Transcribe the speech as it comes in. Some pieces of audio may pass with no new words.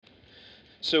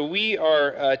So we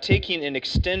are taking an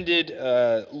extended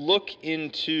look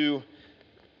into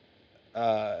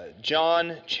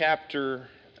John chapter,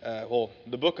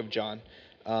 the book of John.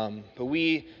 But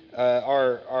we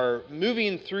are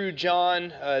moving through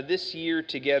John this year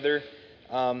together.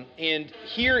 And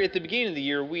here at the beginning of the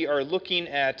year, we are looking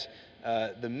at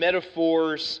the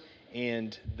metaphors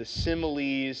and the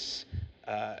similes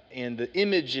and the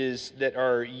images that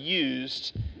are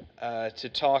used to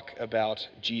talk about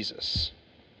Jesus.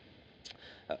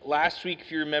 Last week,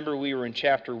 if you remember, we were in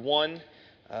chapter 1,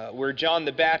 where John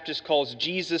the Baptist calls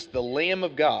Jesus the Lamb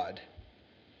of God.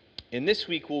 And this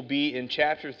week we'll be in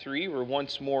chapter 3, where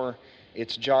once more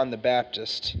it's John the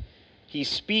Baptist. He's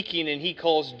speaking and he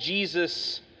calls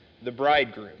Jesus the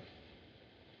bridegroom,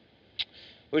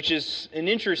 which is an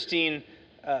interesting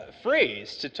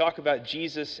phrase to talk about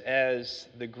Jesus as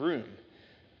the groom.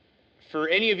 For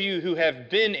any of you who have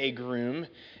been a groom,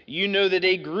 you know that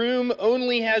a groom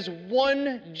only has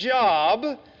one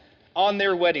job on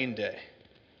their wedding day.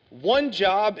 One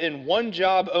job and one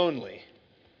job only.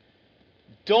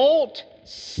 Don't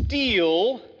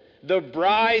steal the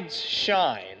bride's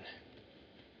shine.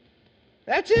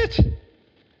 That's it.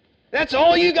 That's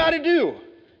all you got to do.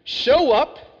 Show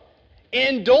up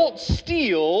and don't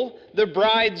steal the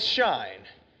bride's shine.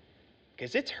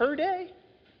 Because it's her day.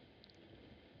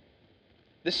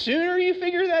 The sooner you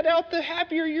figure that out, the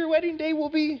happier your wedding day will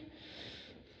be.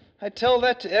 I tell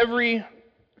that to every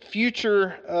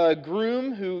future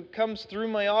groom who comes through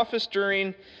my office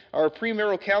during our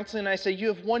premarital counseling. I say, you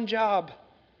have one job.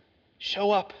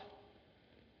 Show up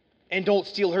and don't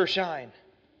steal her shine.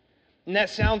 And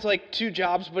that sounds like two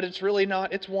jobs, but it's really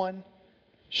not. It's one.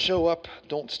 Show up,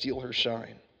 don't steal her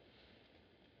shine.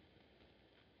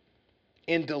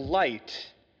 And delight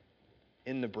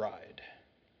in the bride.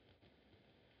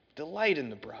 Delight in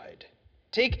the bride.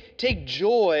 Take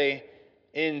joy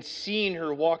in seeing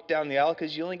her walk down the aisle,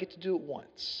 because you only get to do it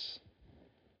once.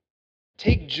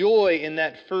 Take joy in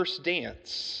that first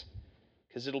dance,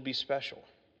 because it'll be special.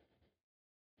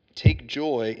 Take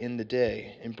joy in the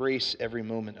day. Embrace every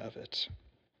moment of it.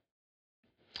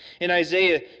 In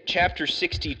Isaiah chapter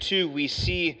 62, we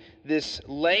see this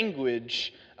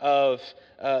language of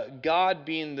God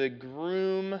being the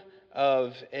groom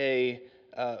of a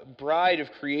bride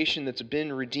of creation that's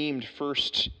been redeemed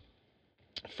first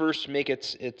make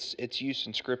its use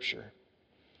in Scripture.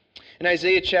 In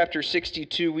Isaiah chapter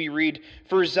 62 we read,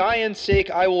 "For Zion's sake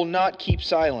I will not keep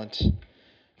silent.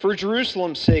 For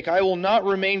Jerusalem's sake I will not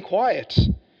remain quiet,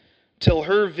 till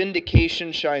her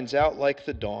vindication shines out like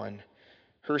the dawn,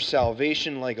 her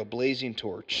salvation like a blazing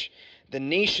torch. The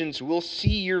nations will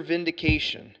see your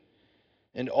vindication,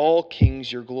 and all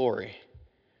kings your glory.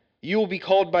 You will be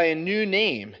called by a new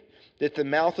name that the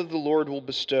mouth of the Lord will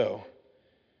bestow.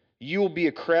 You will be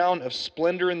a crown of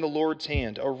splendor in the Lord's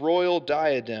hand, a royal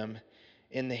diadem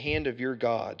in the hand of your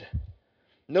God.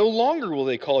 No longer will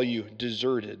they call you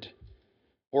deserted,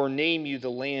 or name you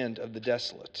the land of the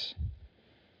desolate,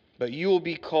 but you will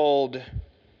be called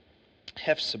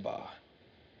Hephzibah,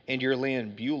 and your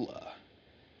land Beulah,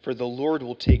 for the Lord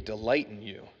will take delight in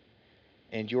you,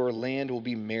 and your land will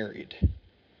be married.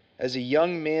 As a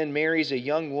young man marries a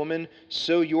young woman,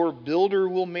 so your builder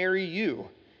will marry you.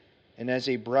 And as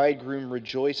a bridegroom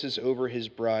rejoices over his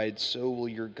bride, so will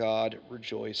your God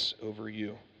rejoice over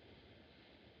you."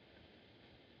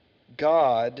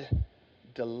 God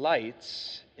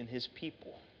delights in his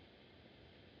people.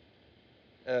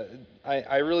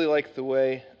 I really like the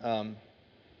way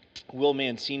Will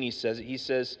Mancini says it. He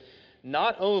says,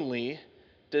 not only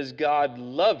does God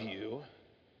love you,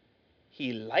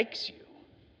 he likes you.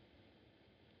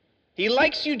 He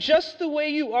likes you just the way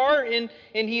you are, and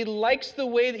he likes the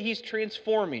way that he's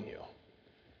transforming you.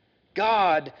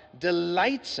 God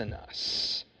delights in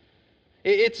us.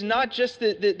 It's not just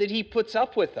that he puts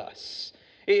up with us.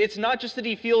 It's not just that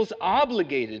he feels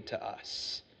obligated to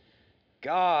us.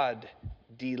 God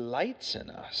delights in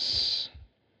us.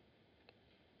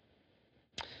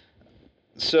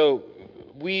 So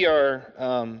we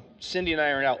are, Cindy and I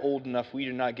are now old enough, we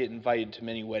do not get invited to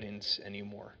many weddings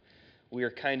anymore. We are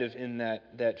kind of in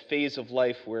that phase of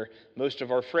life where most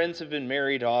of our friends have been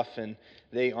married off and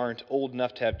they aren't old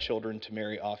enough to have children to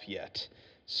marry off yet.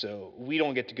 So we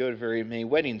don't get to go to very many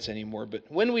weddings anymore. But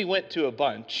when we went to a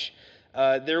bunch,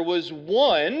 there was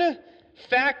one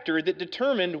factor that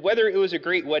determined whether it was a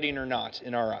great wedding or not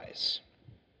in our eyes.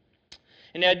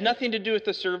 And it had nothing to do with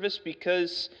the service,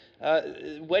 because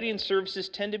wedding services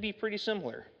tend to be pretty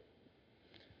similar.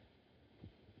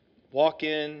 Walk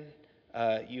in,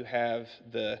 you have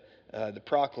the the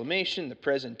proclamation, the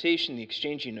presentation, the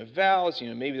exchanging of vows.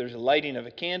 Maybe there's a lighting of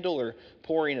a candle or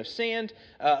pouring of sand.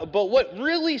 But what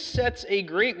really sets a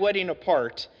great wedding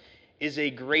apart is a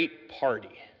great party.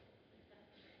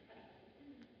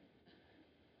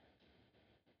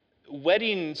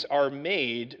 Weddings are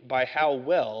made by how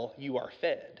well you are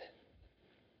fed.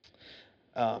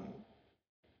 And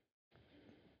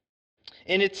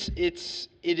it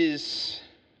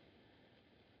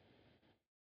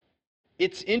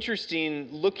is interesting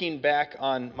looking back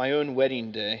on my own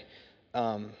wedding day.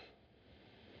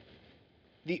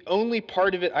 The only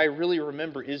part of it I really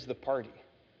remember is the party.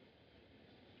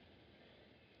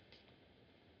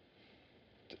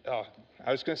 Oh,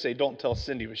 I was going to say, don't tell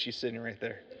Cindy, but she's sitting right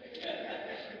there.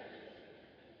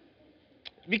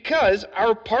 Because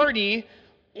our party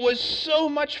was so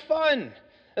much fun.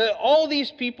 All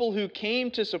these people who came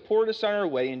to support us on our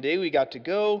wedding day, we got to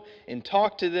go and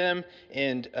talk to them,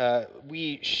 and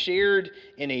we shared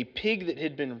in a pig that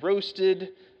had been roasted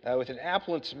with an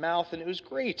apple in its mouth, and it was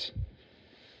great.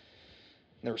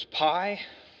 And there was pie.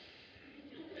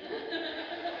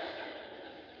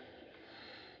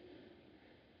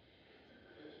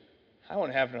 I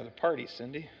want to have another party,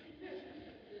 Cindy.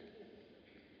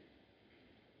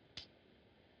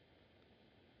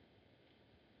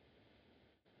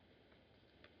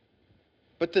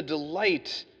 But the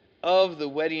delight of the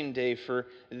wedding day, for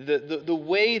the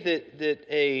way that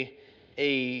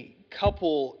a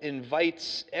couple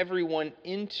invites everyone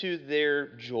into their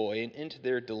joy and into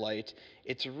their delight,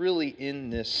 it's really in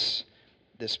this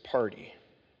party.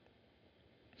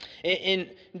 And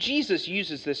Jesus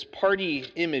uses this party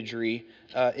imagery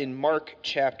in Mark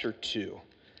chapter 2.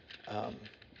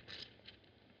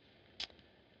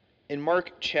 In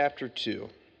Mark chapter 2.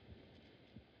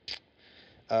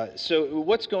 So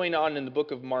what's going on in the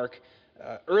book of Mark?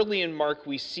 Early in Mark,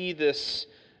 we see this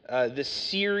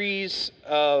series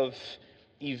of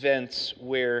events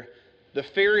where the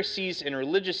Pharisees and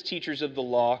religious teachers of the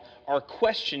law are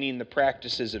questioning the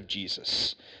practices of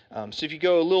Jesus. So if you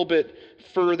go a little bit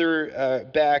further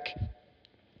back,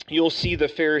 you'll see the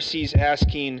Pharisees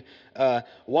asking,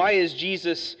 why is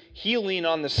Jesus healing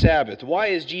on the Sabbath? Why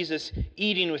is Jesus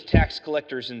eating with tax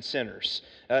collectors and sinners?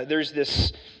 There's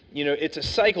this, it's a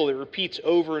cycle that repeats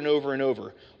over and over and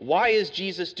over. Why is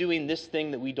Jesus doing this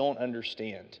thing that we don't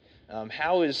understand?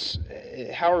 How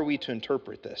are we to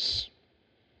interpret this?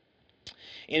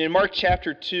 And in Mark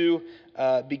chapter 2,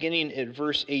 beginning at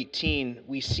verse 18,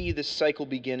 we see this cycle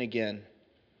begin again.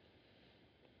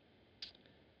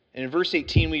 And in verse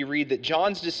 18 we read that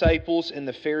John's disciples and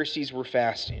the Pharisees were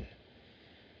fasting.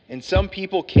 And some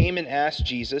people came and asked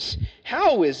Jesus,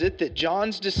 "How is it that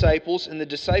John's disciples and the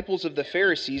disciples of the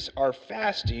Pharisees are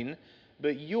fasting,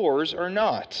 but yours are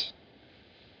not?"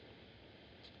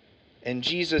 And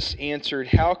Jesus answered,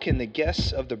 "How can the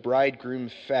guests of the bridegroom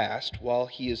fast while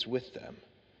he is with them?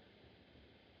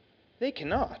 They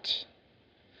cannot,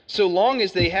 so long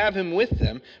as they have him with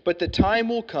them, but the time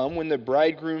will come when the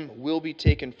bridegroom will be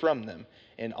taken from them,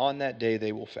 and on that day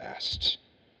they will fast.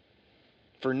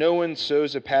 For no one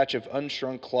sews a patch of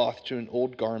unshrunk cloth to an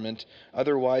old garment,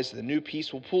 otherwise the new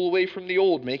piece will pull away from the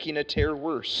old, making a tear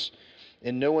worse.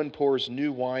 And no one pours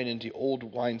new wine into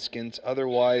old wineskins,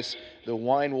 otherwise the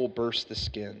wine will burst the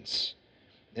skins,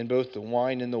 and both the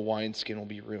wine and the wineskin will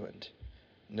be ruined.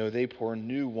 No, they pour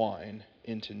new wine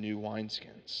into new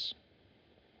wineskins."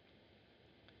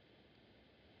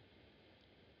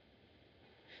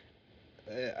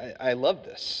 I love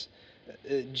this.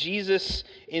 Jesus,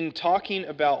 in talking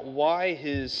about why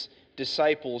his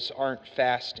disciples aren't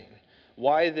fasting,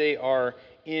 why they are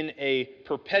in a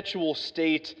perpetual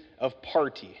state of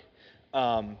party,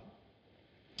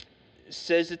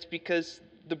 says it's because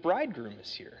the bridegroom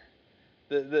is here.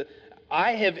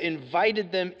 I have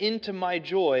invited them into my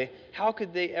joy. How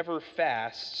could they ever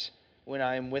fast when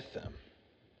I am with them?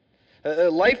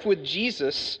 Life with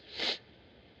Jesus,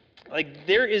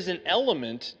 there is an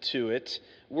element to it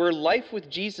where life with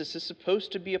Jesus is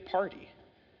supposed to be a party.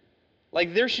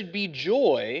 There should be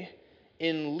joy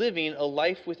in living a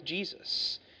life with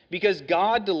Jesus. Because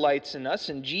God delights in us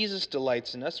and Jesus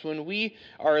delights in us when we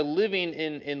are living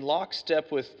in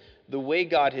lockstep with the way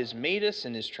God has made us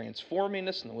and is transforming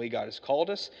us and the way God has called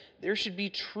us. There should be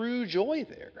true joy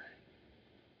there.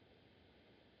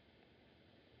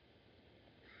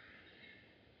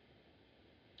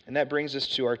 And that brings us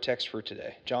to our text for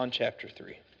today, John chapter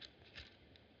 3.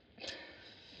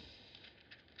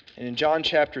 And in John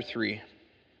chapter 3,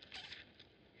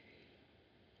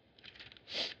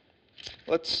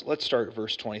 let's start at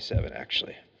verse 27,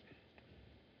 actually.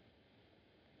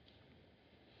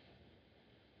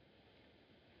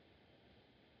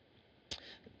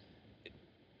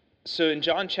 So in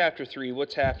John chapter 3,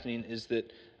 what's happening is that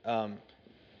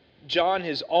John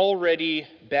has already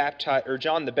baptized, or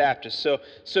John the Baptist.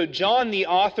 So John, the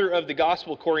author of the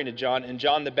Gospel according to John, and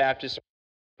John the Baptist are the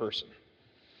same person.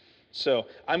 So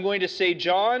I'm going to say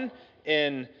John,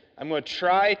 and I'm going to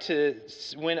try to,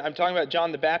 when I'm talking about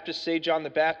John the Baptist, say John the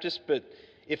Baptist, but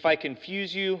if I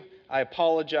confuse you, I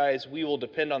apologize. We will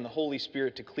depend on the Holy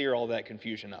Spirit to clear all that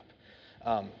confusion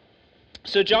up.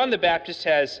 So John the Baptist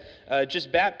has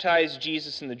just baptized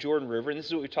Jesus in the Jordan River, and this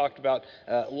is what we talked about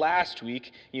last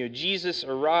week. Jesus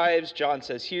arrives. John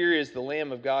says, "Here is the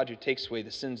Lamb of God who takes away the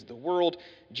sins of the world."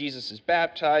 Jesus is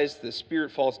baptized. The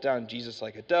Spirit falls down on Jesus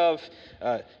like a dove.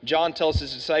 John tells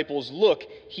his disciples, "Look,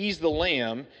 he's the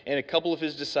Lamb," and a couple of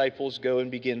his disciples go and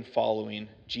begin following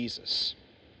Jesus.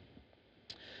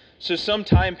 So some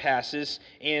time passes,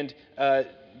 and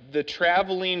the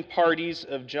traveling parties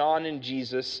of John and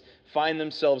Jesus find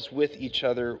themselves with each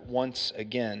other once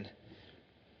again.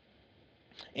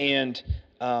 And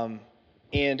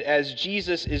as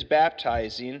Jesus is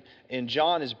baptizing and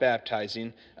John is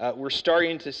baptizing, we're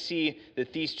starting to see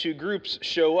that these two groups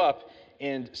show up,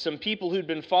 and some people who'd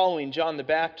been following John the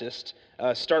Baptist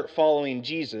start following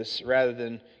Jesus rather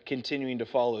than continuing to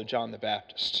follow John the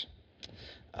Baptist.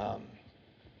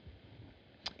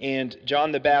 And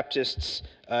John the Baptist's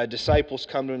disciples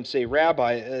come to him and say,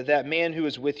 "Rabbi, that man who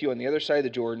is with you on the other side of the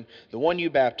Jordan, the one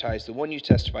you baptized, the one you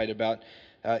testified about,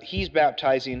 he's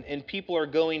baptizing, and people are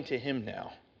going to him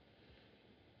now."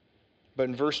 But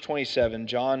in verse 27,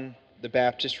 John the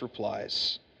Baptist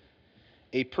replies,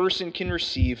 "A person can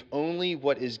receive only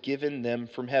what is given them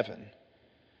from heaven.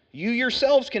 You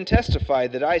yourselves can testify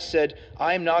that I said,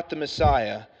 'I am not the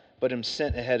Messiah, but am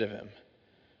sent ahead of him.'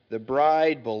 The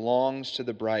bride belongs to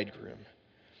the bridegroom.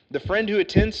 The friend who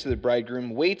attends to the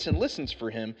bridegroom waits and listens for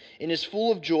him and is full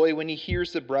of joy when he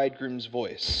hears the bridegroom's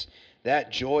voice. That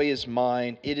joy is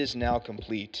mine. It is now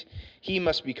complete. He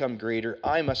must become greater.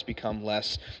 I must become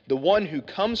less. The one who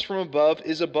comes from above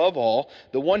is above all.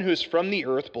 The one who is from the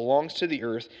earth belongs to the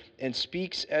earth and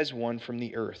speaks as one from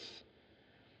the earth.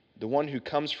 The one who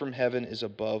comes from heaven is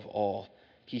above all.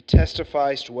 He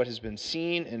testifies to what has been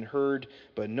seen and heard,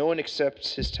 but no one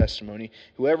accepts his testimony.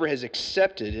 Whoever has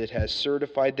accepted it has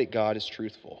certified that God is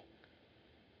truthful.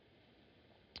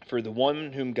 For the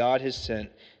one whom God has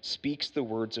sent speaks the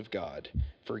words of God,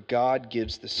 for God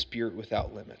gives the Spirit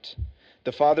without limit.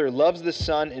 The Father loves the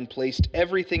Son and placed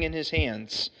everything in his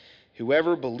hands.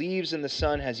 Whoever believes in the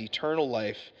Son has eternal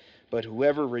life, but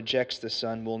whoever rejects the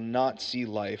Son will not see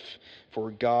life,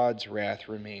 for God's wrath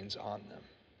remains on them."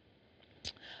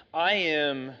 I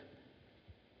am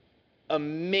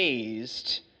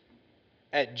amazed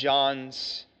at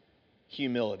John's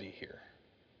humility here.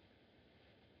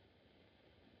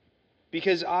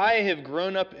 Because I have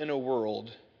grown up in a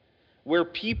world where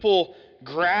people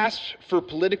grasp for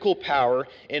political power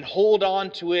and hold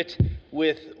on to it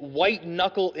with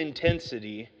white-knuckle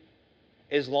intensity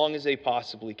as long as they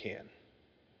possibly can.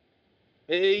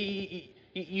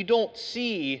 You don't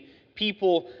see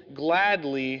people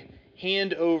gladly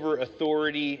hand over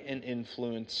authority and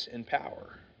influence and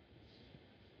power.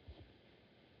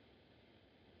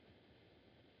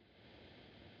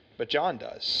 But John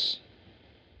does.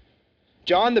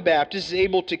 John the Baptist is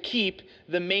able to keep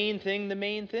the main thing the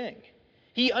main thing.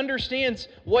 He understands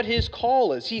what his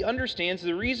call is. He understands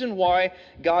the reason why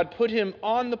God put him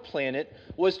on the planet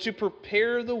was to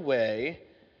prepare the way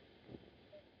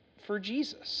for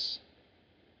Jesus.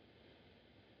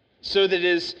 So that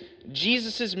as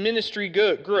Jesus' ministry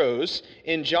grows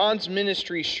and John's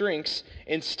ministry shrinks,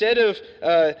 instead of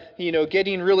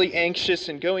getting really anxious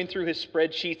and going through his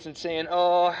spreadsheets and saying,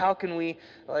 "Oh, how can we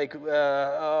we're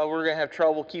going to have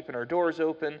trouble keeping our doors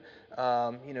open.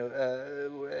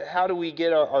 How do we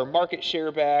get our market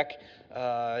share back?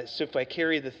 So if I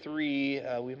carry the 3,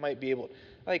 we might be able."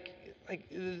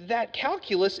 That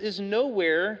calculus is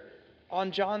nowhere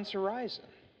on John's horizon.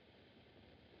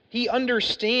 He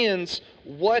understands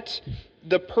what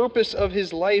the purpose of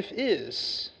his life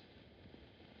is.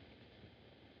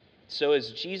 So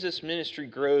as Jesus' ministry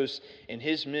grows and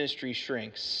his ministry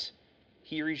shrinks,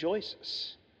 he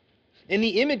rejoices. And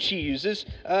the image he uses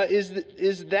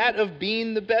is that of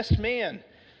being the best man.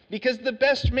 Because the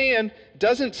best man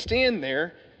doesn't stand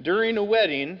there during a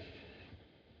wedding,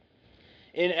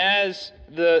 and as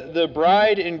the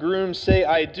bride and groom say,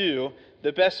 "I do,"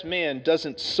 the best man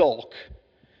doesn't sulk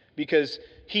because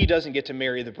he doesn't get to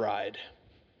marry the bride.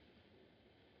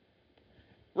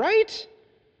 Right?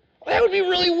 That would be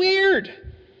really weird.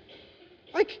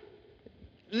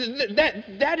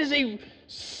 That is a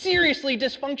seriously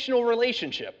dysfunctional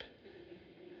relationship.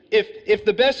 If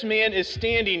the best man is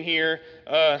standing here,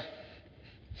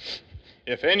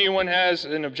 If anyone has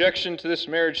an objection to this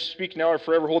marriage, speak now or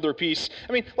forever hold their peace.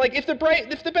 I mean, like if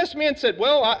the best man said,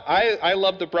 well, I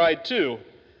love the bride too.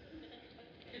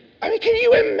 I mean, can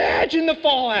you imagine the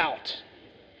fallout?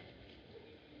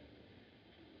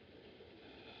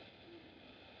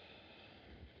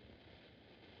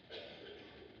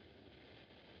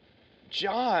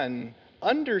 John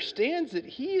understands that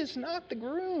he is not the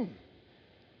groom,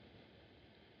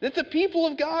 that the people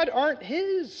of God aren't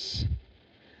his,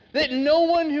 that no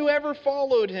one who ever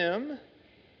followed him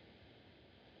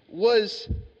is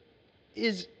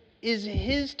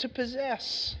his to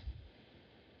possess,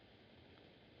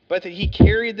 but that he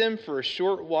carried them for a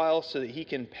short while so that he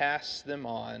can pass them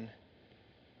on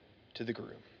to the groom,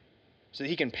 so that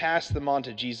he can pass them on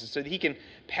to Jesus, so that he can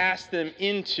pass them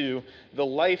into the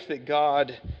life that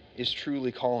God is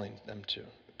truly calling them.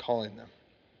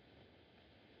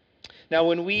 Now,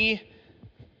 when we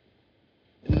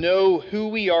know who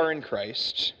we are in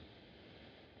Christ,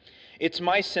 it's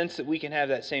my sense that we can have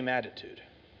that same attitude.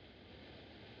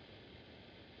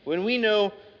 When we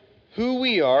know who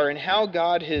we are and how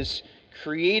God has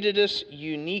created us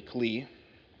uniquely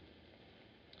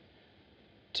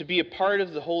to be a part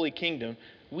of the Holy Kingdom,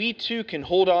 we too can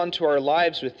hold on to our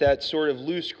lives with that sort of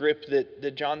loose grip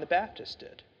that John the Baptist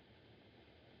did.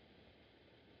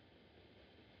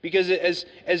 Because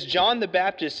as John the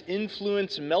Baptist's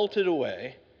influence melted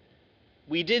away,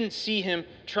 we didn't see him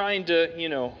trying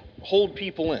to, hold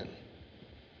people in.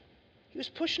 He was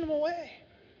pushing them away.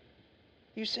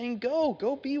 He was saying,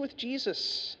 go be with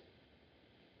Jesus.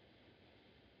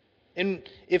 And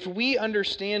if we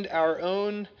understand our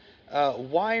own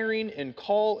wiring and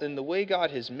call and the way God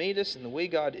has made us and the way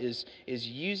God is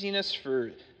using us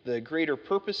for the greater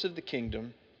purpose of the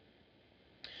kingdom,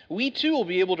 we too will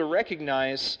be able to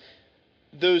recognize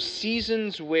those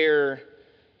seasons where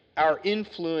our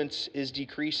influence is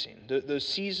decreasing, those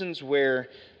seasons where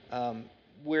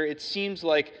it seems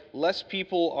like less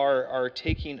people are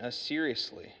taking us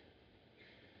seriously.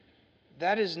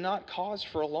 That is not cause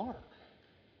for alarm.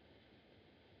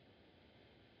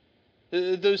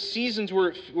 Those seasons where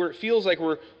it feels like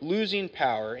we're losing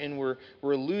power and we're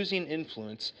losing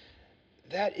influence,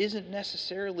 that isn't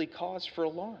necessarily cause for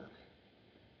alarm.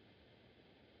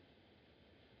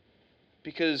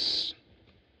 Because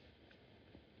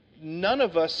none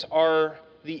of us are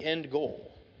the end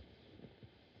goal.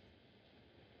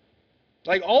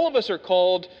 Like all of us are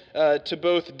called to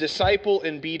both disciple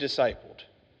and be discipled.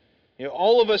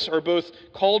 All of us are both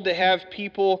called to have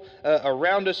people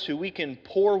around us who we can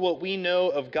pour what we know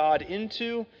of God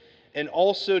into, and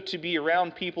also to be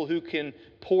around people who can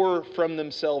pour from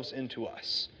themselves into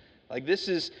us. Like this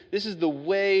is the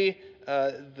way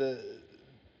the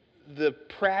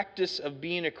practice of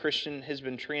being a Christian has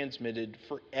been transmitted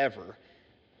forever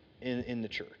in the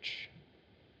church.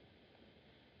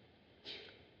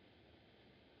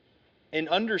 And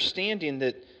understanding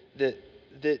that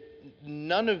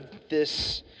none of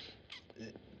this,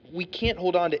 we can't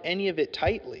hold on to any of it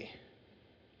tightly,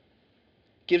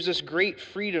 gives us great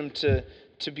freedom to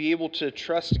be able to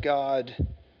trust God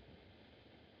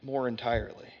more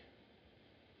entirely.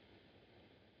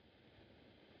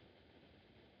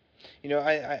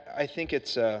 I think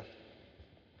it's a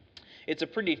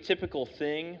pretty typical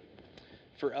thing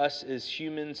for us as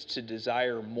humans to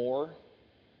desire more.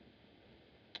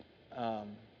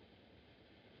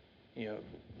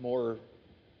 More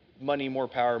money, more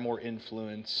power, more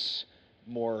influence,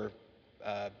 more,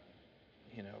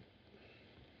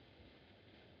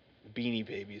 Beanie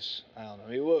Babies. I don't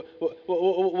know.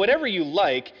 Whatever you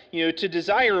like, to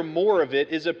desire more of it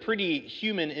is a pretty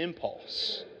human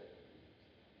impulse.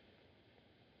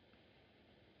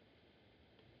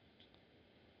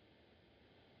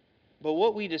 But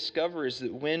what we discover is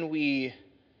that when we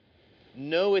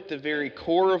know at the very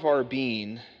core of our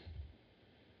being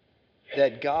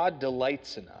that God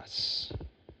delights in us,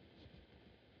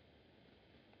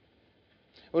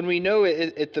 when we know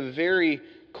at the very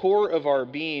core of our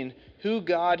being who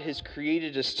God has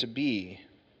created us to be,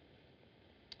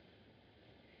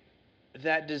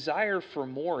 that desire for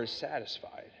more is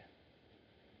satisfied.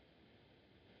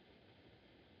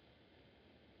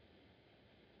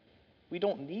 We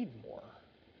don't need more.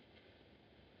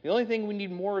 The only thing we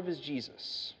need more of is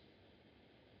Jesus.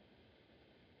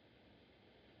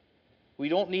 We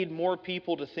don't need more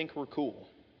people to think we're cool.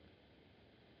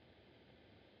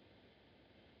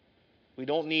 We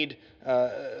don't need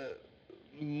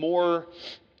more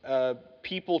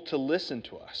people to listen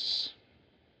to us.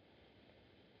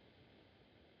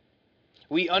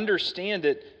 We understand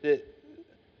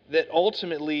that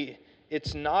ultimately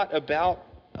it's not about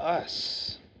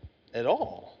us at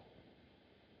all.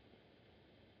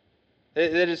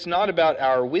 That it's not about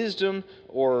our wisdom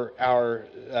or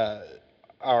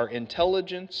our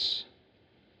intelligence,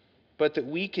 but that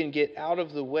we can get out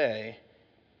of the way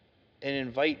and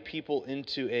invite people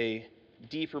into a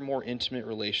deeper, more intimate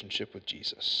relationship with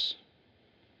Jesus.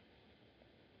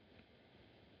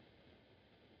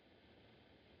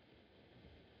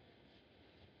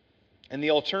 And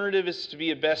the alternative is to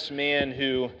be a best man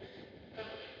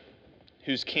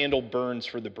whose candle burns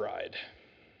for the bride.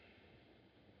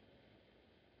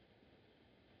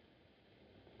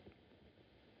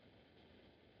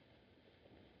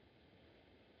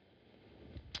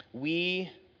 We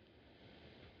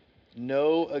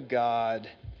know a God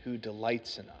who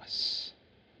delights in us,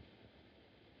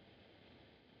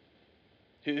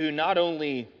 who not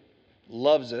only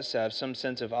loves us, have some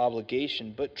sense of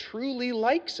obligation, but truly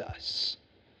likes us.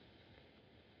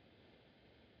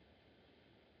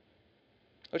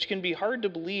 Which can be hard to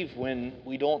believe when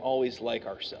we don't always like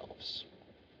ourselves.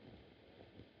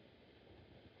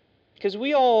 Because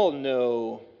we all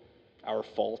know our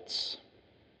faults.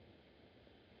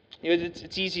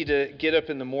 It's easy to get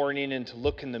up in the morning and to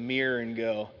look in the mirror and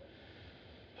go,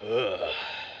 ugh.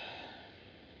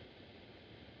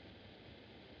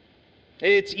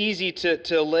 It's easy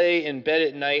to lay in bed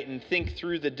at night and think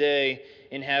through the day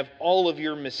and have all of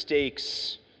your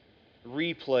mistakes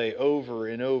replay over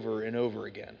and over and over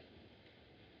again.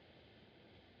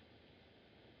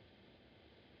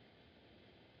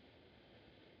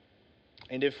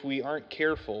 And if we aren't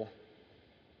careful,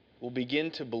 we'll begin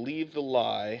to believe the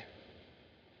lie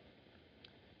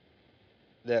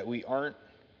that we aren't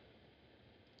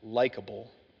likable,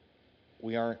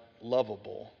 we aren't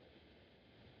lovable,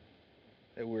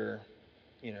 that we're,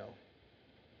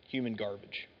 human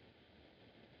garbage.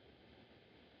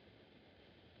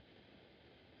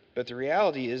 But the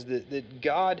reality is that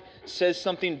God says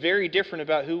something very different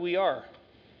about who we are.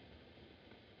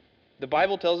 The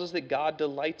Bible tells us that God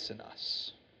delights in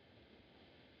us.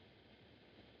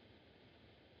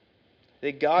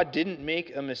 That God didn't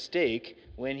make a mistake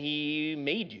when He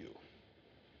made you.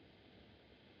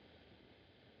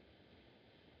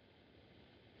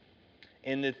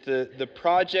 And that the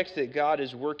project that God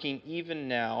is working even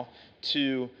now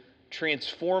to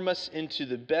transform us into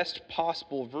the best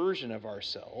possible version of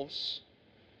ourselves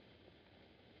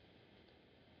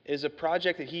is a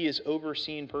project that He is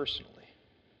overseeing personally.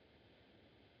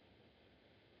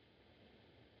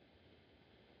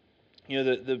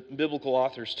 The biblical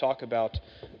authors talk about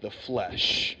the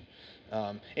flesh.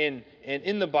 And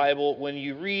in the Bible, when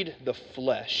you read the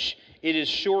flesh, it is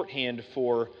shorthand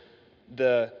for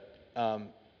the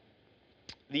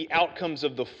outcomes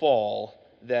of the fall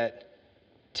that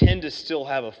tend to still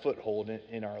have a foothold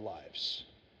in our lives.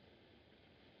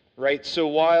 Right? So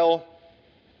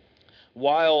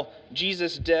while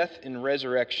Jesus' death and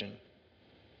resurrection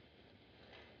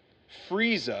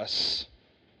frees us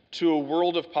to a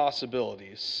world of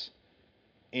possibilities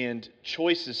and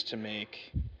choices to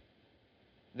make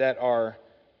that are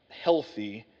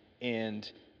healthy and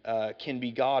can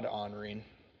be God-honoring,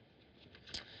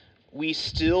 we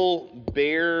still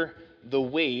bear the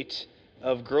weight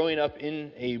of growing up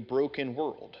in a broken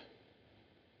world.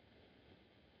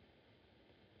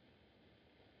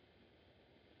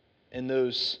 And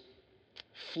those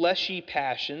fleshy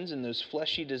passions and those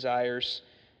fleshy desires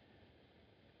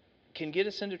can get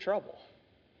us into trouble.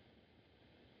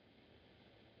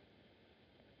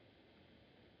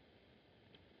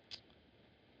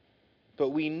 But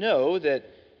we know that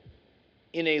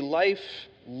in a life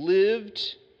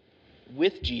lived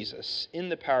with Jesus, in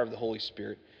the power of the Holy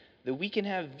Spirit, that we can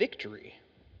have victory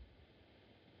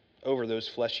over those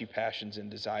fleshy passions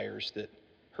and desires that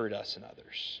hurt us and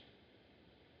others.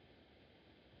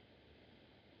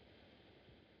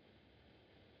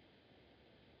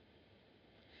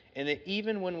 And that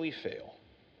even when we fail,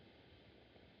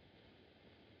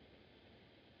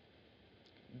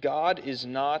 God is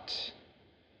not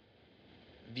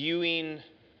viewing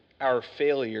our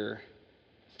failure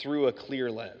through a clear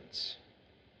lens.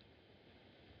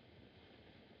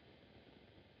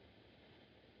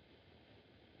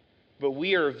 But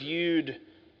we are viewed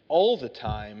all the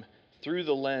time through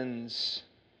the lens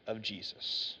of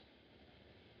Jesus,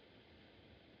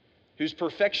 whose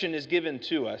perfection is given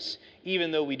to us,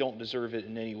 even though we don't deserve it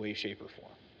in any way, shape, or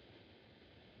form.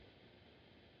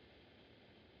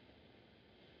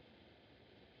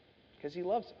 Because He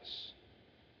loves us.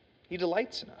 He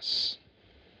delights in us.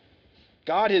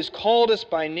 God has called us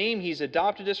by name. He's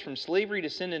adopted us from slavery to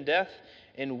sin and death,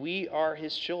 and we are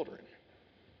His children.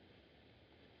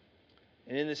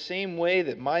 And in the same way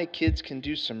that my kids can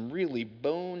do some really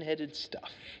boneheaded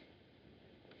stuff,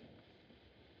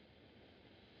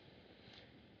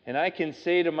 And I can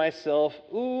say to myself,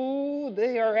 ooh,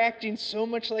 they are acting so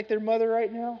much like their mother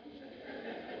right now.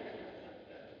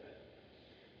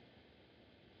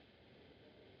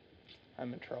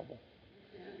 I'm in trouble.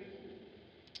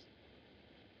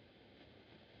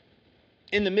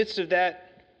 In the midst of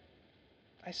that,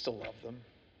 I still love them.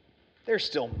 They're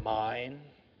still mine.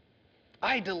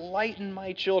 I delight in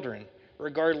my children,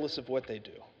 regardless of what they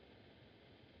do.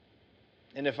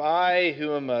 And if I,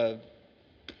 who am a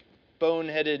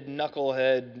boneheaded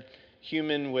knucklehead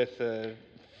human with a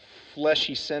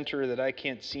fleshy center that I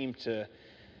can't seem to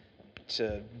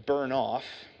burn off,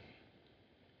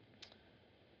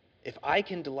 if I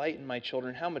can delight in my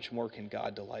children, how much more can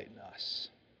God delight in us?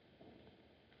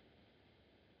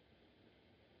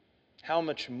 How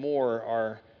much more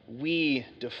are we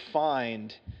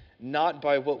defined not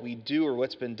by what we do or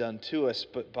what's been done to us,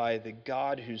 but by the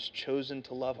God who's chosen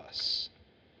to love us?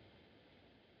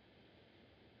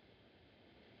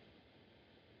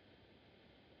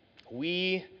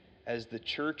 We, as the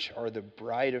church, are the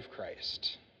bride of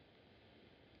Christ.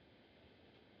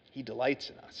 He delights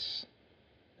in us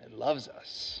and loves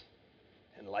us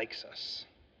and likes us.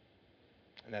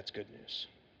 And that's good news.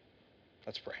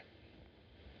 Let's pray.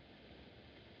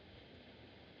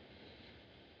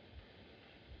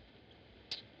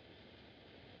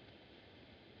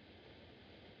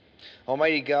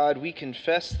 Almighty God, we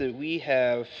confess that we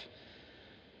have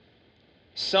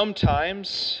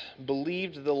sometimes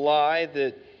believed the lie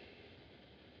that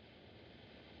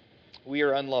we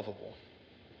are unlovable,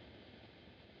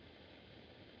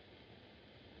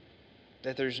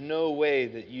 that there's no way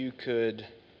that you could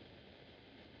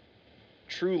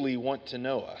truly want to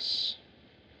know us.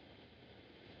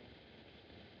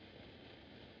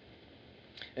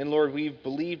 And Lord, we've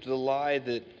believed the lie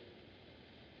that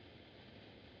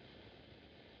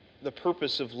the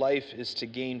purpose of life is to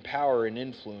gain power and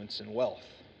influence and wealth.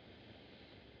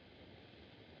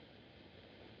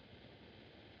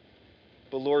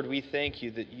 But Lord, we thank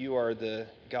you that you are the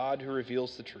God who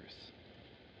reveals the truth,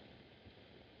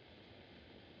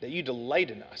 that you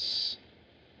delight in us,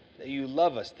 that you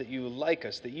love us, that you like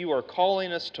us, that you are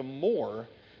calling us to more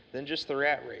than just the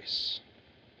rat race.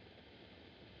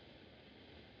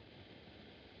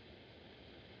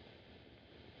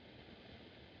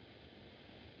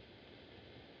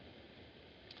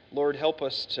 Lord, help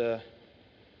us to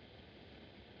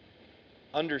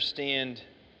understand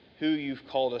who you've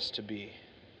called us to be,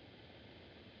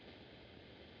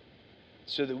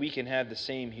 so that we can have the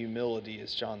same humility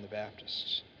as John the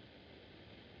Baptist.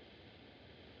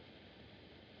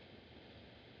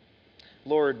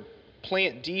 Lord,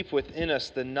 plant deep within us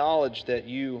the knowledge that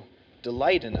you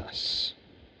delight in us,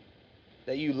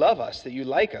 that you love us, that you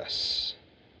like us,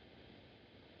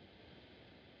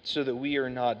 so that we are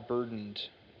not burdened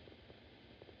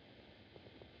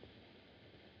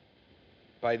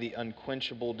by the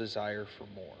unquenchable desire for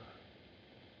more.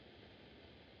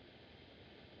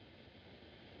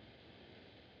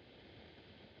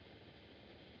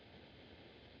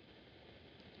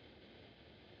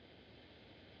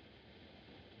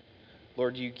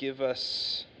 Lord, you give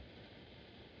us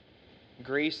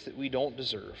grace that we don't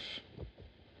deserve.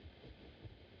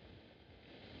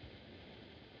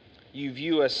 You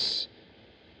view us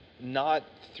not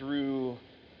through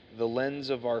the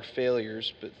lens of our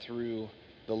failures, but through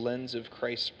the lens of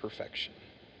Christ's perfection.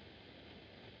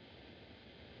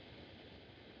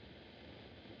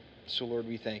 So, Lord,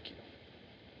 we thank you.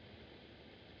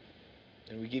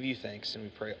 And we give you thanks, and we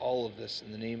pray all of this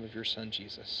in the name of your Son,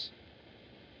 Jesus.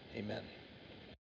 Amen.